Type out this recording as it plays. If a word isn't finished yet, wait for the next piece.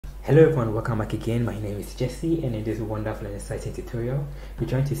Hello everyone, welcome back again. My name is Jesse, and in this wonderful and exciting tutorial we're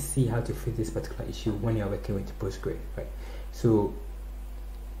trying to see how to fix this particular issue when you're working with Postgres, right? So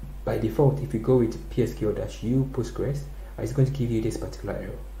by default, if you go with Postgresql-u Postgres, it's going to give you this particular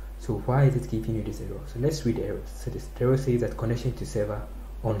error. So why is it giving you this error? So let's read the error. So this error says that connection to server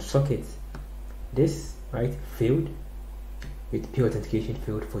on socket, this right failed with P authentication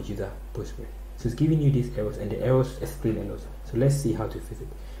failed for user Postgres. So it's giving you these errors, and the errors explain a lot. So let's see how to fix it.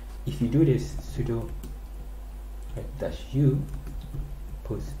 If you do this sudo -u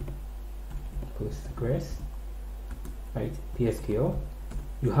Postgres PSQL,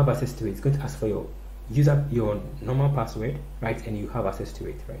 you have access to it. It's going to ask for your normal password, right? And you have access to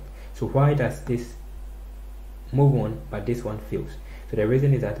it, right? So why does this move on but this one fails? So the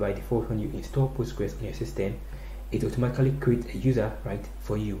reason is that by default, when you install Postgres on your system, it automatically creates a user, right,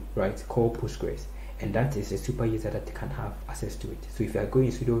 for you, right, called Postgres, and that is a super user that can have access to it. So if you are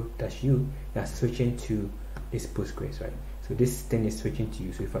going sudo -u, you are switching to this Postgres, right? So this thing is switching to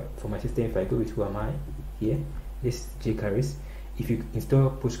you. So for my system, if I go with who am I here, this JCharis, if you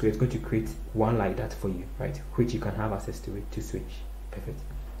install Postgres, it's going to create one like that for you, right, which you can have access to it to switch. Perfect.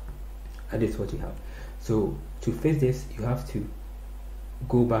 And this is what you have. So to fix this, you have to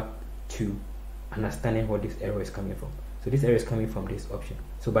go back to understanding what this error is coming from. So this error is coming from this option.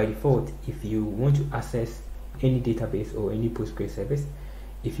 So by default, if you want to access any database or any Postgres service,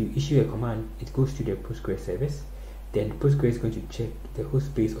 if you issue a command, it goes to the Postgres service. Then Postgres is going to check the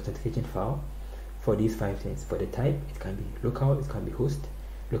host-based authentication file for these 5 things. For the type, it can be local, it can be host.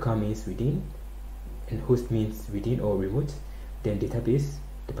 Local means within, and host means within or remote. Then database,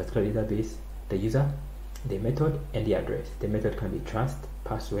 the particular database, the user, the method, and the address. The method can be trust,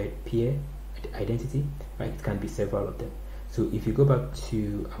 password, peer, identity, right? It can be several of them. So if you go back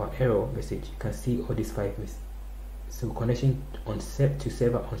to our error message, you can see all these 5 messages. So connection to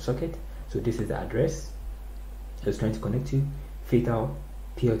server on socket, so this is the address it's trying to connect to. Fatal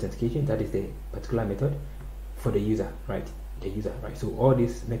P authentication, that is the particular method for the user, right? The user, right? So all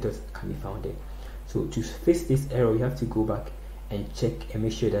these methods can be found there. So to fix this error, you have to go back and check and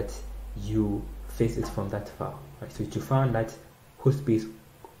make sure that you fix it from that file, right? So to find that host-based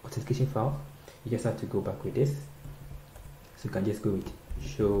authentication file, you just have to go back with this. So you can just go with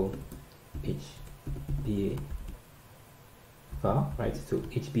show HBA file, right? So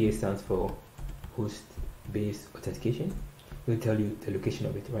HBA stands for host based authentication. It will tell you the location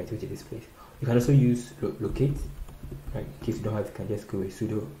of it, right, which is this place. You can also use locate, right? In case you don't have, you can just go with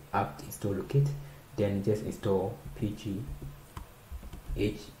sudo apt install locate, then just install pg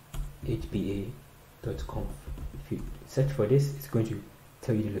hba.conf. If you search for this, it's going to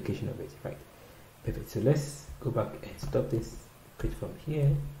tell you the location of it, right? Perfect. So let's go back and stop this page from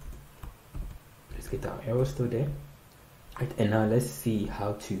here. Let's get our error still there, right? And now let's see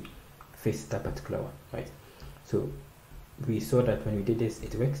how to fix that particular one, right? So we saw that when we did this,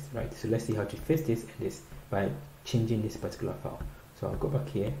 it works, right? So let's see how to fix this and this by changing this particular file. So I'll go back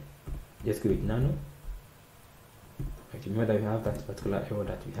here, just go with nano. Right, remember that we have that particular error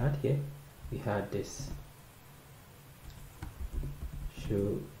that we had here. We had this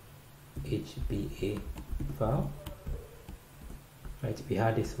show HBA file, right? We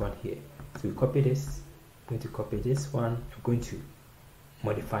had this one here. So we copy this. I'm going to copy this one. I'm going to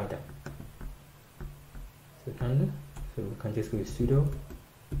modify that. So nano. So we can just go with sudo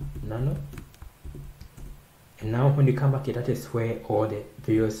nano. And now when you come back here, that is where all the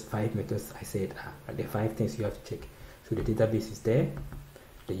various 5 methods I said are, the 5 things you have to check. So the database is there,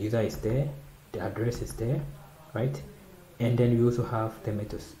 the user is there, the address is there, right? And then we also have the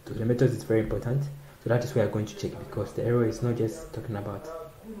methods. So the methods is very important. So that is where I'm going to check, because the error is not just talking about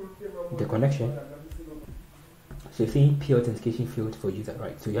the connection. So you're saying peer authentication failed for user,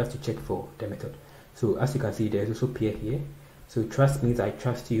 right? So you have to check for the method. So as you can see, there's also peer here. So trust means I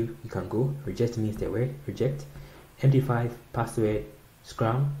trust you, you can go. Reject means the word reject. MD5 password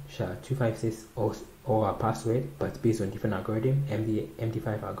scrum SHA-256 or a password, but based on different algorithm.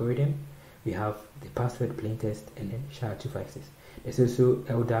 MD5 algorithm. We have the password plain text, and then SHA-256. There's also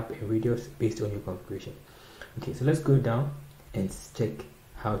LDAP and radius based on your configuration. Okay, so let's go down and check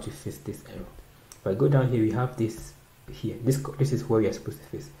how to fix this error. If I go down here, we have this here. This is where we are supposed to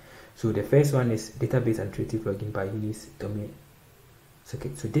fix. So the first one is database administrative login by Unis domain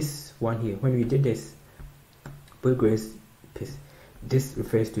socket. So this one here, when we did this Postgres piece, this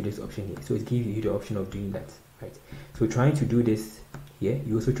refers to this option here. So it gives you the option of doing that, right? So trying to do this here,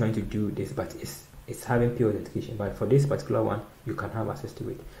 you're also trying to do this, but it's having peer authentication. But for this particular one, you can have access to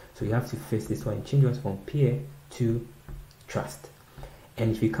it. So you have to fix this one, change it from peer to trust.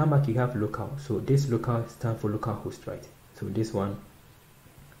 And if you come back, you have local. So this local stands for local host, right? So this one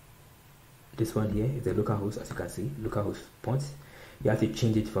this one here is the localhost. As you can see, localhost port. You have to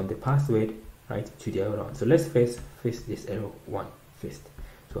change it from the password, right, to the error one. So let's first fix this error one first.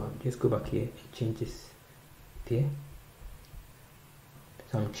 So I'll just go back here and change this peer.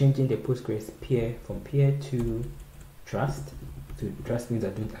 So I'm changing the Postgres peer from peer to trust. So trust means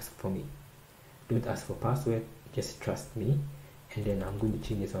that don't ask for me, don't ask for password, just trust me. And then I'm going to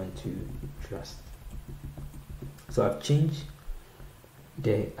change this one to trust. So I've changed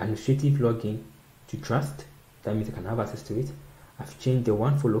the administrative login to trust. That means I can have access to it. I've changed the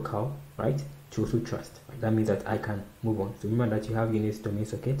one for local, right, to also trust. Right? That means that I can move on. So remember that you have Unix domain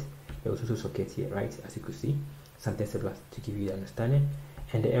socket. There was also socket here, right, as you could see, something similar to give you the understanding.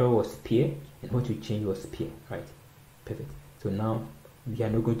 And the error was peer, and what we changed was peer, right? Perfect. So now we are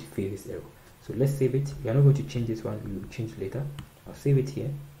not going to fail this error. So let's save it. We are not going to change this one. We will change later. I'll save it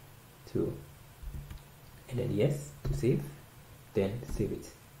here. So, and then yes to save. Then save it.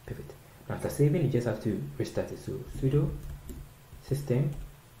 Perfect. Now after saving, you just have to restart it. So sudo system,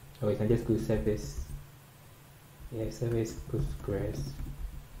 or you can just go service. Yeah, service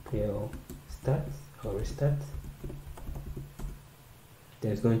postgresql start or restart.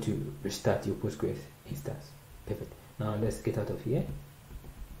 Then it's going to restart your Postgres instance. Perfect. Now let's get out of here,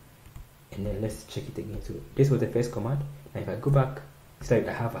 and then let's check it again. So this was the first command. Now if I go back, it's like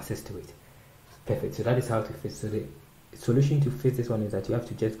I have access to it. Perfect. So that is how to fix. So the solution to fix this one is that you have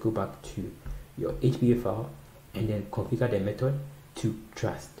to just go back to your HBA file and then configure the method to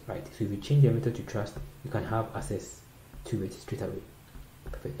trust, right? So if you change your method to trust, you can have access to it straight away.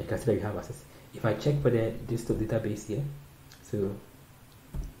 Perfect. And consider you have access. If I check for the desktop database here, so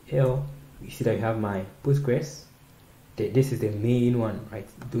here you see that you have my Postgres. This is the main one, right?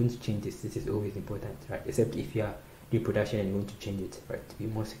 Don't change this. This is always important, right? Except if you are doing production and you want to change it, right, to be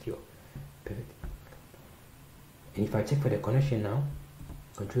more secure. Perfect. And if I check for the connection now,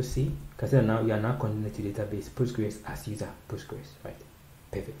 Control C, consider now you are now connected to database Postgres as user Postgres, right?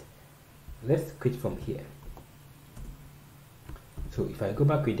 Perfect. Let's quit from here. So if I go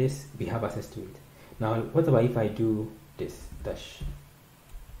back with this, we have access to it. Now, what about if I do this dash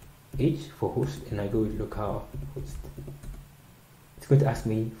H for host and I go with local host? It's going to ask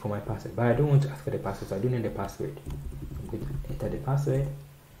me for my password, but I don't want to ask for the password, so I don't need the password. I'm going to enter the password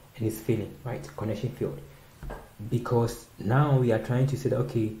and it's failing, right? Connection failed. Because now we are trying to say that,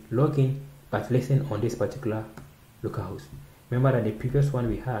 okay, log in, but listen on this particular localhost. Remember that the previous one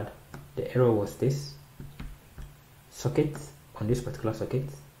we had, the error was this socket on this particular socket,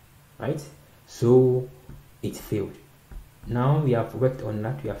 right? So it failed. Now we have worked on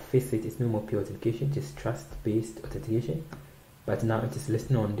that, we have fixed it. It's no more pure authentication, just trust-based authentication. But now it is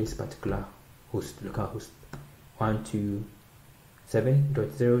listening on this particular host, localhost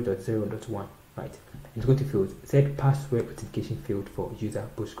 127.0.0.1, right? It's going to fail. Said password authentication failed for user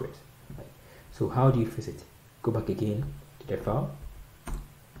Postgres. Right? So how do you fix it? Go back again to the file,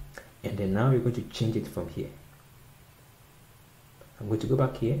 and then now we're going to change it from here. I'm going to go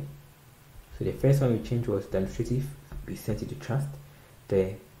back here. So the first one we changed was the administrative. We sent it to trust.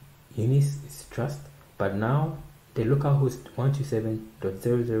 The Unix is trust, but now the localhost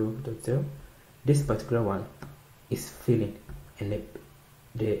 127.0.0.0, this particular one is failing, and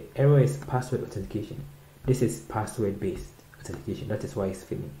the error is password authentication. This is password based authentication. That is why it's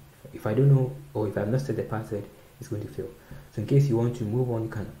failing. If I don't know, or if I've not set the password, it's going to fail. So in case you want to move on, you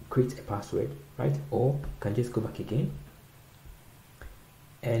can create a password, right? Or you can just go back again,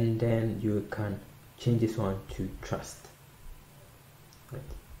 and then you can change this one to trust, right?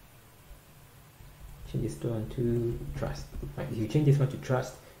 Change this one to trust, right? If you change this one to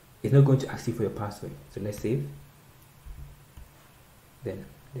trust, it's not going to ask you for your password. So let's save, then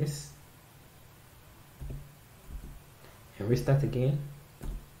this, and restart again.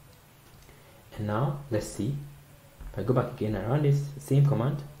 And now let's see, if I go back again and run this same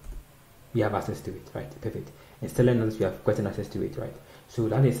command, we have access to it, right? Perfect. And still notice we have gotten access to it, right? So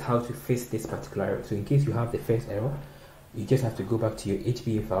that is how to fix this particular error. So in case you have the first error, you just have to go back to your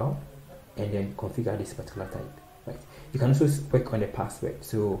HBA file and then configure this particular type, right? You can also work on the password.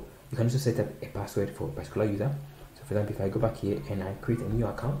 So you can also set up a password for a particular user. So for example, if I go back here and I create a new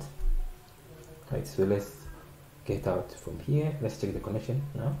account, right? So let's get out from here. Let's check the connection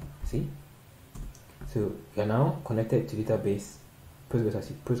now. See? So we are now connected to database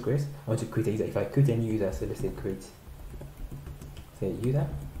Postgres. I want to create a user. If I create a new user, so let's say create, say user.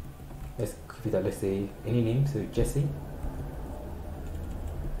 Let's give it, let's say any name. So Jesse,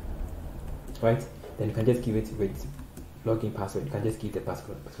 right? Then you can just give it with login password. You can just give the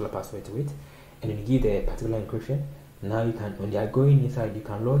particular password to it, and then you give the particular encryption. Now you can, when they are going inside, you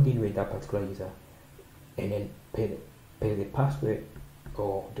can log in with that particular user, and then pay the password,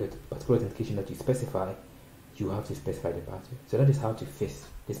 or the particular authentication that you specify, you have to specify the password. So that is how to fix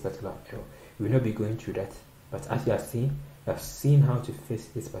this particular error. We will not be going through that, but as you have seen how to fix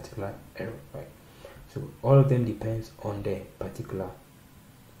this particular error, right? So all of them depends on the particular.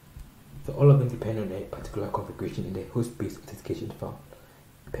 So all of them depend on a particular configuration in the host-based authentication file.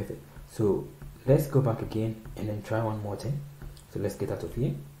 Perfect. So let's go back again and then try one more thing. So let's get out of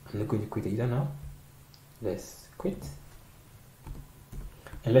here. I'm not going to quit the user now. Let's quit.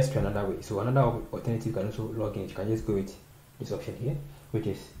 And let's try another way. So another alternative, you can also log in. You can just go with this option here, which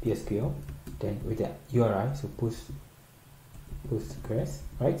is PSQL, then with the URI, so Postgres,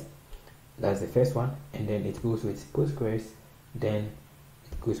 right? That's the first one, and then it goes with Postgres, then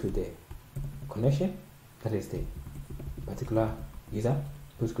it goes with the connection, that is the particular user,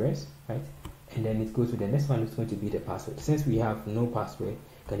 Postgres, right? And then it goes with the next one, it's going to be the password. Since we have no password,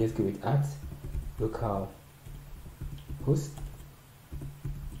 you can just go with @localhost,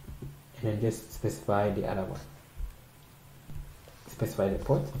 and then just specify the other one. Specify the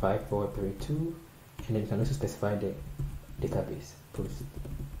port 5432, and then you can also specify the database,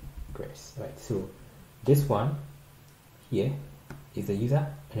 Postgres, right? So this one here is the user,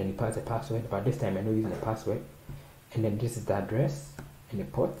 and then you pass the password, but this time I'm not using the password, and then this is the address and the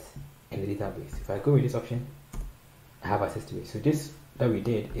port and the database. If I go with this option, I have access to it. So this that we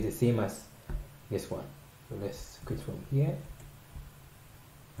did is the same as this one. So let's quit from here.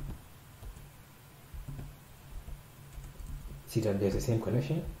 See that there's the same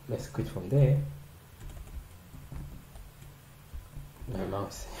connection. Let's quit from there. My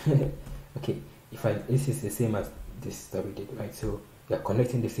mouse. Okay, this is the same as this that we did, right? So we are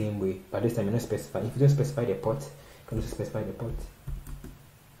connecting the same way, but this time you're not specifying. If you don't specify the port, you can also specify the port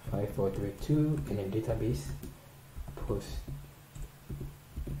 5432, and then database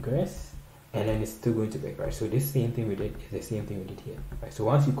Postgres, and then it's still going to work, right? So this same thing we did is the same thing we did here, right? So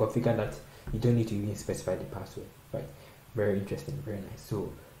once you configure that, you don't need to even specify the password, right? Very interesting, very nice.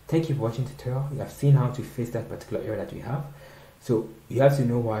 So thank you for watching the tutorial. You have seen how to fix that particular error that we have. So you have to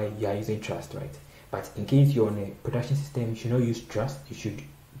know why you are using trust, right? But in case you're on a production system, you should not use trust. You should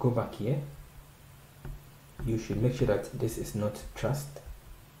go back here. You should make sure that this is not trust.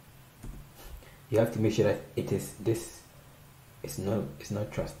 You have to make sure that this is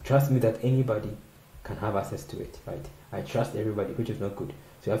not trust. Trust means that anybody can have access to it, right? I trust everybody, which is not good.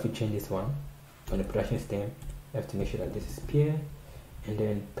 So you have to change this one on the production system. You have to make sure that this is peer, and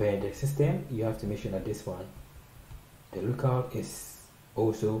then per the system, you have to make sure that this one, the local, is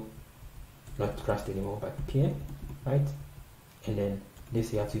also not trust anymore, but peer, right? And then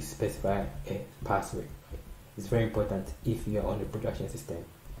this you have to specify a password. Right? It's very important if you are on the production system,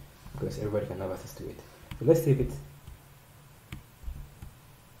 because everybody can have access to it. So let's save it.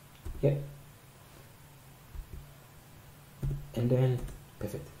 Yeah. And then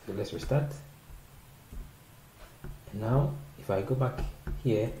perfect. So let's restart. And now if I go back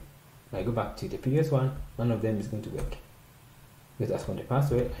here, I go back to the previous one, none of them is going to work. Because as for the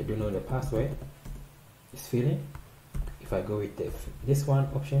password, I don't know the password. It's failing. If I go with this one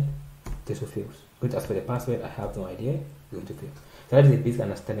option, this will fail. But as for the password, I have no idea. It's going to fail. So that is a basic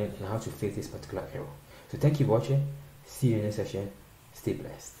understanding on how to fix this particular error. So thank you for watching. See you in the next session. Stay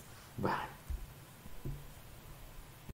blessed. Bye.